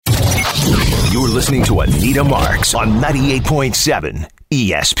You're listening to Anita Marks on 98.7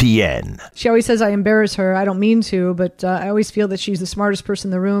 ESPN. She always says I embarrass her. I don't mean to, but I always feel that she's the smartest person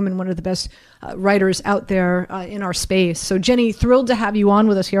in the room and one of the best writers out there in our space. So, Jenny, thrilled to have you on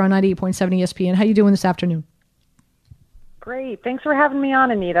with us here on 98.7 ESPN. How you doing this afternoon? Great. Thanks for having me on,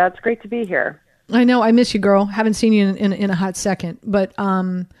 Anita. It's great to be here. I know. I miss you, girl. Haven't seen you in a hot second. But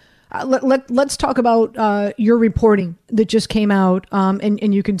let's talk about your reporting that just came out.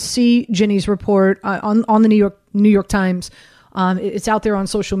 And you can see Jenny's report on the New York Times. It's out there on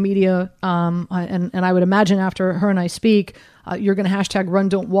social media. And I would imagine after her and I speak, you're going to hashtag Run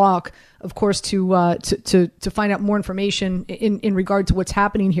Don't Walk, of course, to find out more information in regard to what's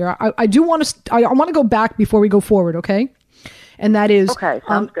happening here. I want to go back before we go forward. Okay. And that is, okay,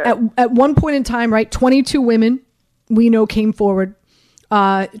 sounds good. At one point in time, right, 22 women we know came forward.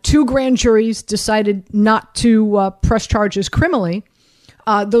 2 grand juries decided not to press charges criminally.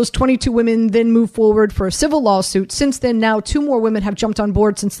 Those 22 women then moved forward for a civil lawsuit. Since then, now 2 more women have jumped on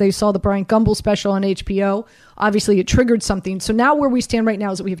board since they saw the Bryant Gumbel special on HBO. Obviously, it triggered something. So now where we stand right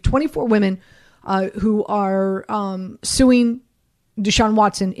now is that we have 24 women who are suing Deshaun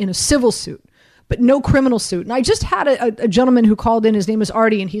Watson in a civil suit, but no criminal suit. And I just had a gentleman who called in. His name is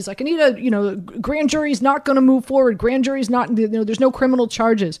Artie, and he's like, Anita, grand jury's not going to move forward. Grand jury's not, there's no criminal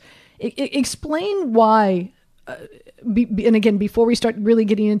charges. Explain why, and again, before we start really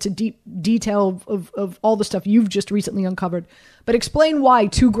getting into deep detail of all the stuff you've just recently uncovered, but explain why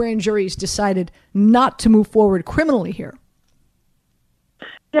 2 grand juries decided not to move forward criminally here.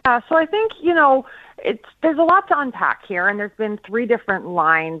 Yeah, so I think, there's a lot to unpack here, and there's been 3 different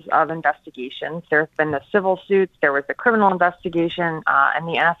lines of investigations. There's been the civil suits, there was the criminal investigation, and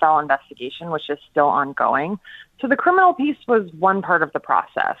the NFL investigation, which is still ongoing. So the criminal piece was one part of the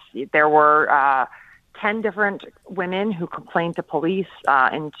process. There were 10 different women who complained to police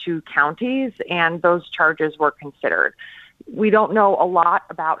in 2 counties, and those charges were considered. We don't know a lot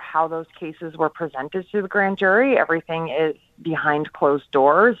about how those cases were presented to the grand jury. Everything is behind closed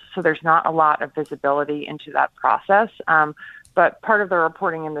doors, so there's not a lot of visibility into that process. But part of the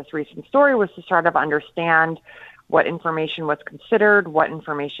reporting in this recent story was to sort of understand what information was considered, what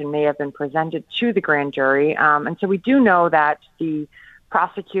information may have been presented to the grand jury. And so we do know that the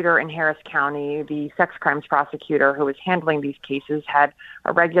prosecutor in Harris County, the sex crimes prosecutor who was handling these cases, had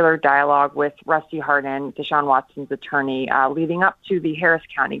a regular dialogue with Rusty Hardin, Deshaun Watson's attorney, leading up to the Harris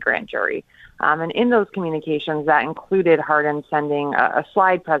County grand jury. And in those communications, that included Hardin sending a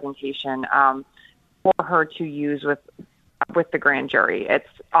slide presentation for her to use with the grand jury. It's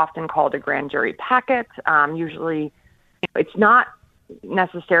often called a grand jury packet. Usually, it's not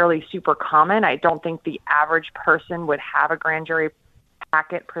necessarily super common. I don't think the average person would have a grand jury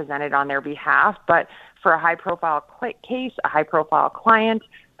packet presented on their behalf, but for a high-profile case, a high-profile client,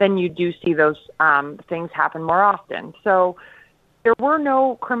 then you do see those things happen more often. So there were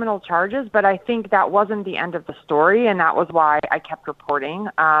no criminal charges, but I think that wasn't the end of the story, and that was why I kept reporting.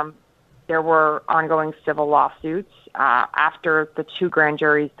 There were ongoing civil lawsuits. After the 2 grand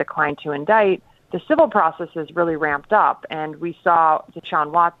juries declined to indict, the civil processes really ramped up, and we saw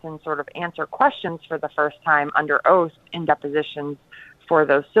Deshaun Watson sort of answer questions for the first time under oath in depositions for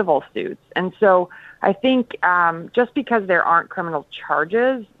those civil suits. And so I think just because there aren't criminal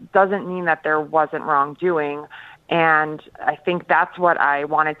charges doesn't mean that there wasn't wrongdoing. And I think that's what I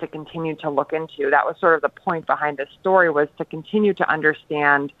wanted to continue to look into. That was sort of the point behind this story, was to continue to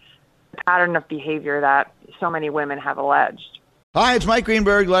understand the pattern of behavior that so many women have alleged. Hi, it's Mike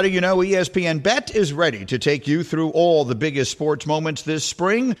Greenberg letting you know ESPN Bet is ready to take you through all the biggest sports moments this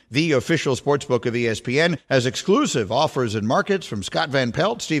spring. The official sportsbook of ESPN has exclusive offers and markets from Scott Van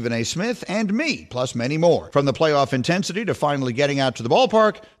Pelt, Stephen A. Smith, and me, plus many more. From the playoff intensity to finally getting out to the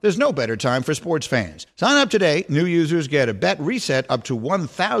ballpark, there's no better time for sports fans. Sign up today. New users get a bet reset up to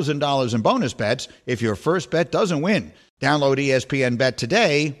 $1,000 in bonus bets if your first bet doesn't win. Download ESPN Bet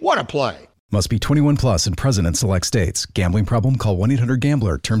today. What a play. Must be 21 plus and present in select states. Gambling problem? Call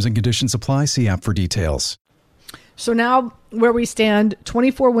 1-800-GAMBLER. Terms and conditions apply. See app for details. So now where we stand,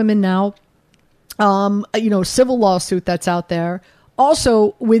 24 women now, civil lawsuit that's out there.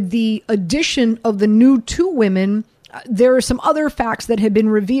 Also, with the addition of the new 2 women, there are some other facts that have been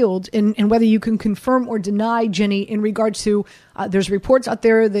revealed, and whether you can confirm or deny, Jenny, in regards to, there's reports out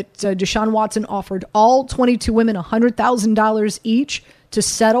there that Deshaun Watson offered all 22 women $100,000 each to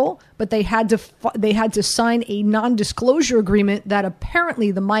settle, but they had to sign a non-disclosure agreement that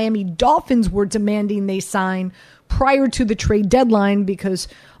apparently the Miami Dolphins were demanding they sign prior to the trade deadline because,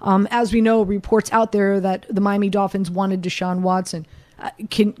 as we know, reports out there that the Miami Dolphins wanted Deshaun Watson.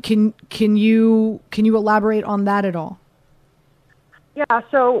 Can you elaborate on that at all? Yeah,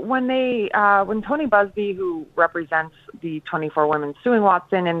 so when Tony Busby, who represents the 24 women suing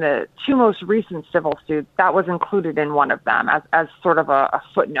Watson in the two most recent civil suits, that was included in one of them as sort of a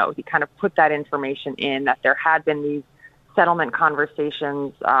footnote. He kind of put that information in, that there had been these settlement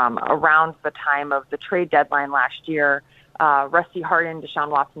conversations around the time of the trade deadline last year. Rusty Hardin, Deshaun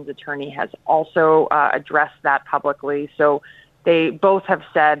Watson's attorney, has also addressed that publicly. So they both have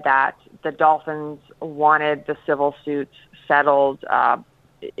said that the Dolphins wanted the civil suits settled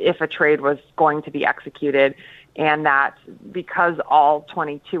if a trade was going to be executed, and that because all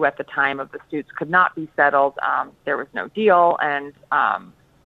 22 at the time of the suits could not be settled, there was no deal. And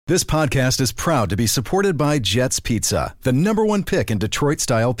This podcast is proud to be supported by Jets Pizza, the #1 pick in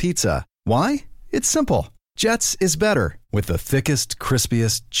Detroit-style pizza. Why? It's simple. Jets is better. With the thickest,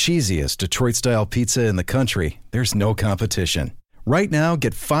 crispiest, cheesiest Detroit-style pizza in the country, there's no competition. Right now,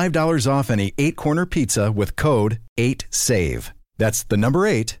 get $5 off any 8-corner pizza with code 8SAVE. That's the number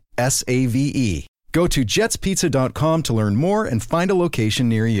 8, SAVE. Go to jetspizza.com to learn more and find a location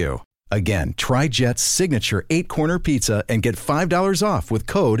near you. Again, try Jet's signature 8-corner pizza and get $5 off with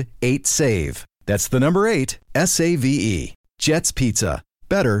code 8SAVE. That's the number 8, SAVE. Jet's Pizza.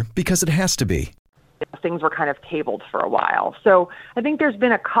 Better because it has to be. Things were kind of tabled for a while. So I think there's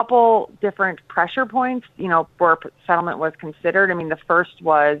been a couple different pressure points, where settlement was considered. I mean, the first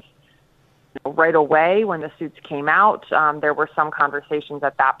was right away when the suits came out. There were some conversations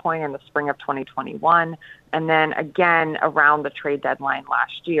at that point in the spring of 2021, and then again around the trade deadline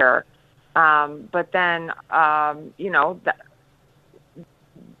last year. But then,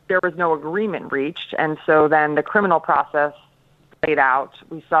 there was no agreement reached, and so then the criminal process played out.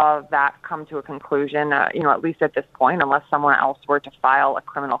 We saw that come to a conclusion, at least at this point, unless someone else were to file a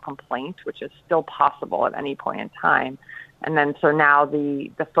criminal complaint, which is still possible at any point in time. And then so now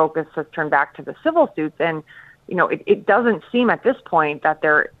the focus has turned back to the civil suits. And, it doesn't seem at this point that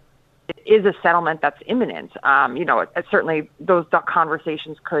there is a settlement that's imminent. Certainly those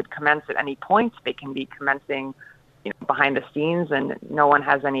conversations could commence at any point. They can be commencing behind the scenes, and no one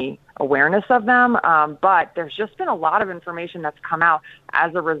has any awareness of them. But there's just been a lot of information that's come out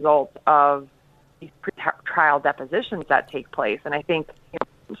as a result of these pre-trial depositions that take place. And I think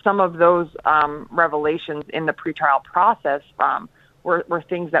some of those revelations in the pretrial process were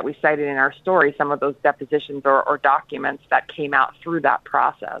things that we cited in our story, some of those depositions or documents that came out through that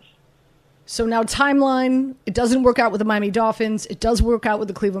process. So now timeline, it doesn't work out with the Miami Dolphins. It does work out with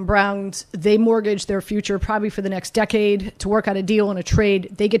the Cleveland Browns. They mortgage their future probably for the next decade to work out a deal and a trade.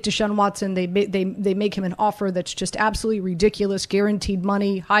 They get Deshaun Watson. They make him an offer that's just absolutely ridiculous, guaranteed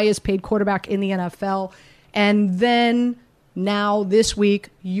money, highest paid quarterback in the NFL. And then now this week,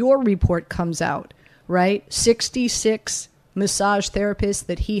 your report comes out, right? 66 massage therapists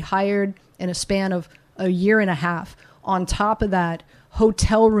that he hired in a span of a year and a half. On top of that,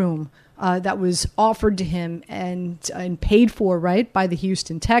 hotel room that was offered to him and paid for, right, by the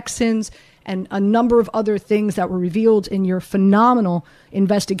Houston Texans, and a number of other things that were revealed in your phenomenal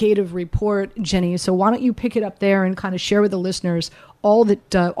investigative report, Jenny. So why don't you pick it up there and kind of share with the listeners all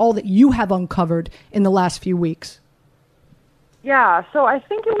that you have uncovered in the last few weeks? Yeah, so I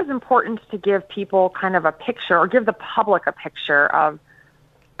think it was important to give people kind of a picture, or give the public a picture of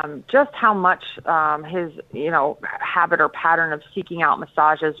just how much his, habit or pattern of seeking out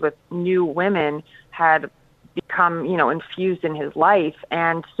massages with new women had become, infused in his life.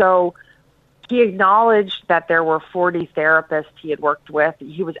 And so he acknowledged that there were 40 therapists he had worked with.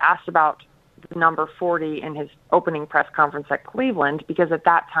 He was asked about the number 40 in his opening press conference at Cleveland, because at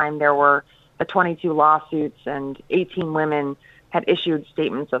that time there were the 22 lawsuits and 18 women had issued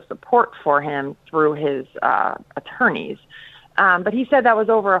statements of support for him through his attorneys. But he said that was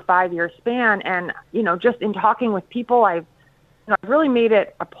over a 5-year span. And, just in talking with people, I've really made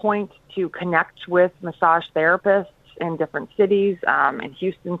it a point to connect with massage therapists in different cities, in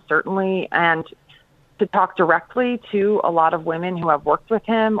Houston certainly, and to talk directly to a lot of women who have worked with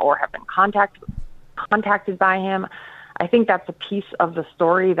him or have been contacted by him. I think that's a piece of the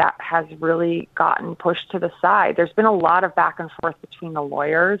story that has really gotten pushed to the side. There's been a lot of back and forth between the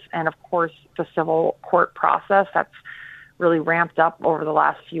lawyers and, of course, the civil court process that's really ramped up over the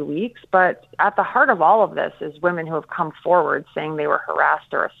last few weeks. But at the heart of all of this is women who have come forward saying they were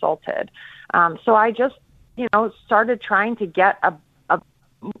harassed or assaulted. So I just, started trying to get a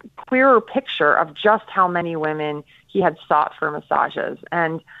clearer picture of just how many women he had sought for massages.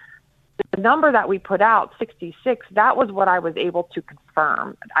 And the number that we put out, 66, that was what I was able to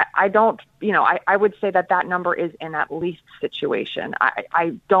confirm. I don't, I would say that number is an at least situation.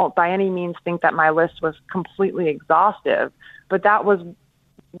 I don't by any means think that my list was completely exhaustive, but that was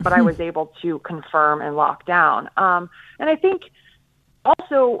what I was able to confirm and lock down. And I think,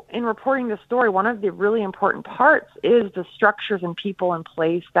 Also, in reporting this story, one of the really important parts is the structures and people in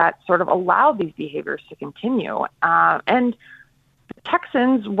place that sort of allow these behaviors to continue. And the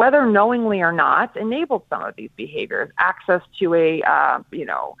Texans, whether knowingly or not, enabled some of these behaviors. Access to a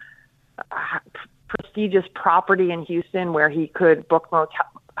prestigious property in Houston where he could book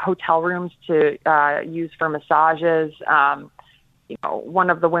hotel rooms to use for massages. One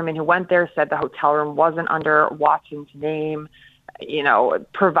of the women who went there said the hotel room wasn't under Watson's name.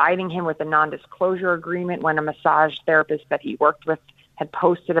 Providing him with a non-disclosure agreement when a massage therapist that he worked with had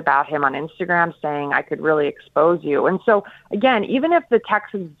posted about him on Instagram saying, I could really expose you. And so, again, even if the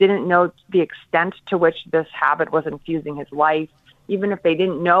Texans didn't know the extent to which this habit was infusing his life, even if they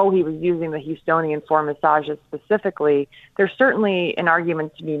didn't know he was using the Houstonian for massages specifically, there's certainly an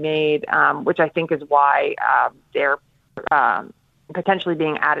argument to be made, which I think is why they're potentially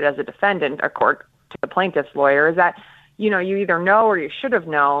being added as a defendant, according to the plaintiff's lawyer, is that you either know or you should have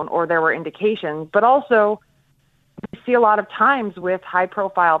known, or there were indications. But also, we see a lot of times with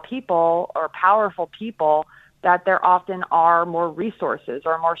high-profile people or powerful people that there often are more resources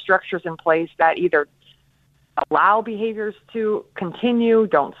or more structures in place that either allow behaviors to continue,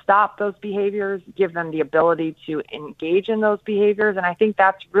 don't stop those behaviors, give them the ability to engage in those behaviors. And I think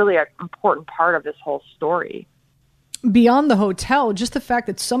that's really an important part of this whole story. Beyond the hotel, just the fact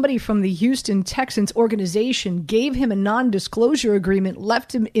that somebody from the Houston Texans organization gave him a non-disclosure agreement,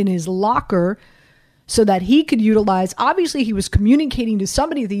 left him in his locker so that he could utilize, obviously he was communicating to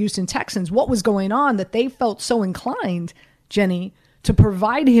somebody at the Houston Texans what was going on, that they felt so inclined, Jenny, to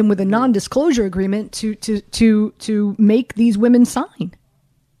provide him with a non-disclosure agreement to make these women sign.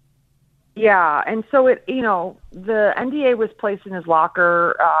 Yeah, and so the NDA was placed in his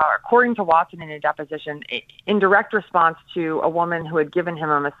locker, according to Watson in a deposition, in direct response to a woman who had given him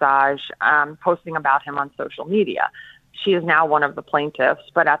a massage, posting about him on social media. She is now one of the plaintiffs,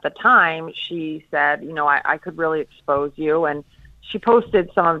 but at the time she said, I could really expose you, and she posted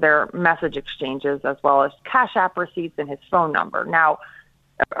some of their message exchanges as well as Cash App receipts and his phone number. Now,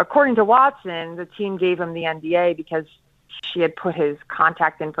 according to Watson, the team gave him the NDA because she had put his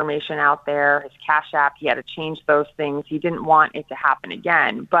contact information out there, his Cash App. He had to change those things. He didn't want it to happen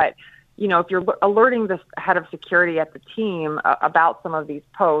again. But, if you're alerting the head of security at the team about some of these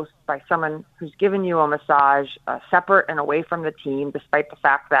posts by someone who's given you a massage separate and away from the team, despite the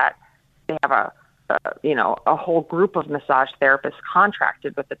fact that they have a whole group of massage therapists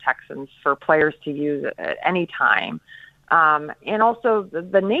contracted with the Texans for players to use at any time. And also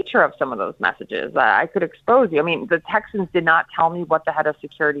the nature of some of those messages. I could expose you. I mean, the Texans did not tell me what the head of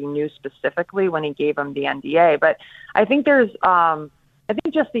security knew specifically when he gave him the NDA, but I think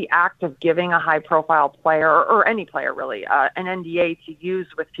just the act of giving a high-profile player, or any player really, an NDA to use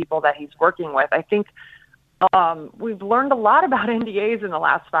with people that he's working with, I think we've learned a lot about NDAs in the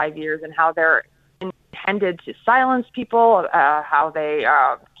last 5 years and how they're intended to silence people, how they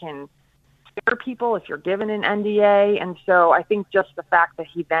can scare people if you're given an NDA. And so I think just the fact that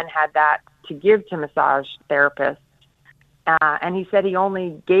he then had that to give to massage therapists, and he said he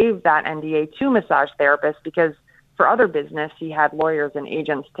only gave that NDA to massage therapists because for other business, he had lawyers and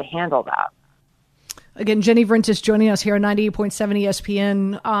agents to handle that. Again, Jenny Vrentas joining us here on 98.7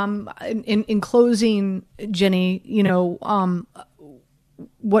 ESPN. In closing, Jenny,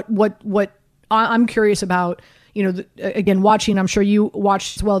 what I'm curious about, again, watching, I'm sure you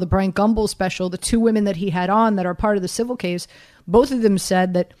watched as well, the Bryant Gumbel special, the two women that he had on that are part of the civil case, both of them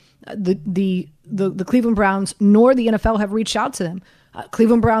said that the Cleveland Browns nor the NFL have reached out to them.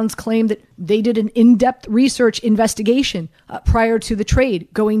 Cleveland Browns claim that they did an in-depth research investigation prior to the trade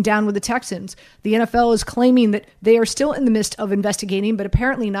going down with the Texans. The NFL is claiming that they are still in the midst of investigating, but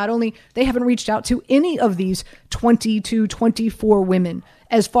apparently not only they haven't reached out to any of these 20 to 24 women,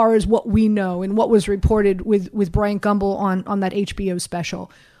 as far as what we know and what was reported with Bryant Gumbel on that HBO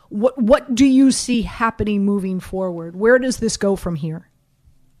special. What do you see happening moving forward? Where does this go from here?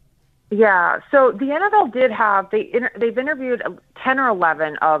 Yeah, so the NFL did have, they've interviewed 10 or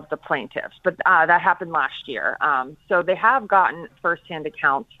 11 of the plaintiffs, but that happened last year. So they have gotten firsthand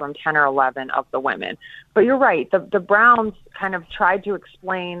accounts from 10 or 11 of the women. But you're right, the Browns kind of tried to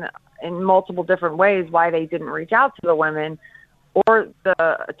explain in multiple different ways why they didn't reach out to the women or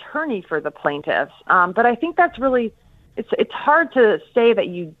the attorney for the plaintiffs. But I think that's really, it's hard to say that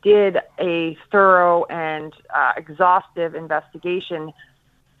you did a thorough and exhaustive investigation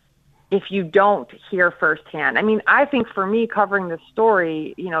if you don't hear firsthand. I mean, I think for me covering this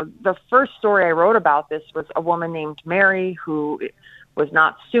story, the first story I wrote about this was a woman named Mary who was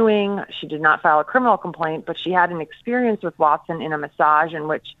not suing. She did not file a criminal complaint, but she had an experience with Watson in a massage in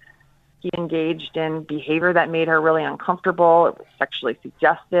which He engaged in behavior that made her really uncomfortable. It was sexually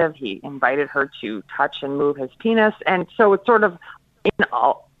suggestive. He invited her to touch and move his penis. And so it's sort of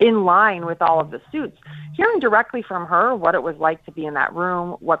in line with all of the suits. Hearing directly from her what it was like to be in that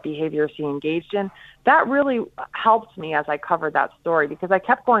room, what behaviors he engaged in, that really helped me as I covered that story, because I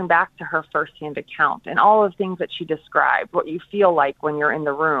kept going back to her firsthand account and all of the things that she described, what you feel like when you're in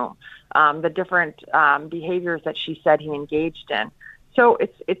the room, the different behaviors that she said he engaged in. So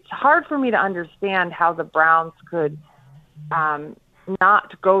it's hard for me to understand how the Browns could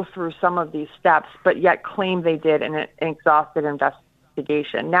not go through some of these steps, but yet claim they did an exhaustive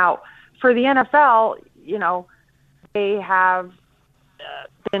investigation. Now, for the NFL, they have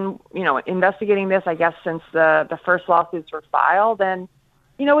been, investigating this, I guess, since the first lawsuits were filed. And,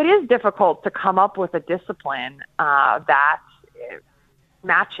 it is difficult to come up with a discipline that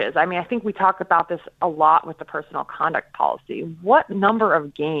matches. I mean, I think we talk about this a lot with the personal conduct policy. What number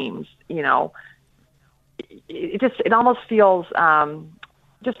of games, it almost feels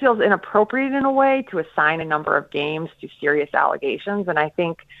inappropriate in a way to assign a number of games to serious allegations. And I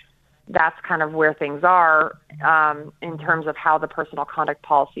think that's kind of where things are in terms of how the personal conduct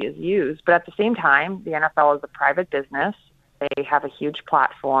policy is used. But at the same time, the NFL is a private business. They have a huge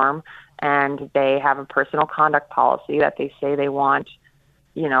platform, and they have a personal conduct policy that they say they want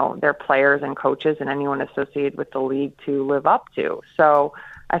their players and coaches and anyone associated with the league to live up to. So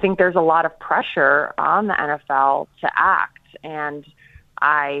I think there's a lot of pressure on the NFL to act, and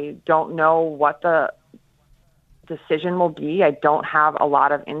I don't know what the decision will be. I don't have a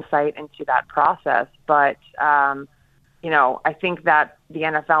lot of insight into that process, but I think that the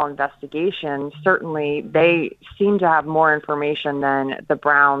NFL investigation, certainly they seem to have more information than the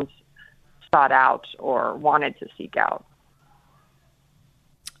Browns sought out or wanted to seek out.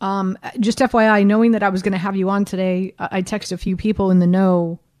 Just FYI, knowing that I was going to have you on today, I texted a few people in the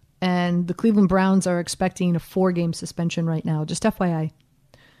know, and the Cleveland Browns are expecting a 4-game suspension right now. Just FYI.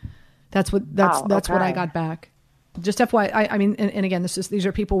 That's what I got back. Just FYI. I mean, and again, these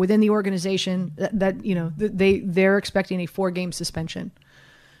are people within the organization that they're expecting a 4-game suspension.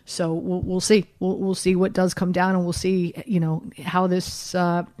 So we'll see. We'll see what does come down, and we'll see how this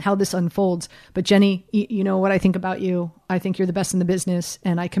unfolds. But Jenny, you know what I think about you. I think you're the best in the business,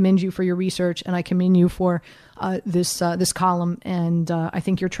 and I commend you for your research, and I commend you for this column. And I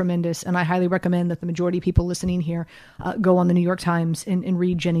think you're tremendous, and I highly recommend that the majority of people listening here go on the New York Times and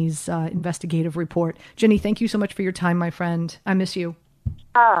read Jenny's investigative report. Jenny, thank you so much for your time, my friend. I miss you.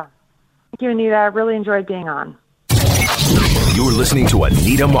 Thank you, Anita. I really enjoyed being on. You're listening to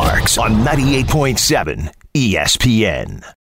Anita Marks on 98.7 ESPN.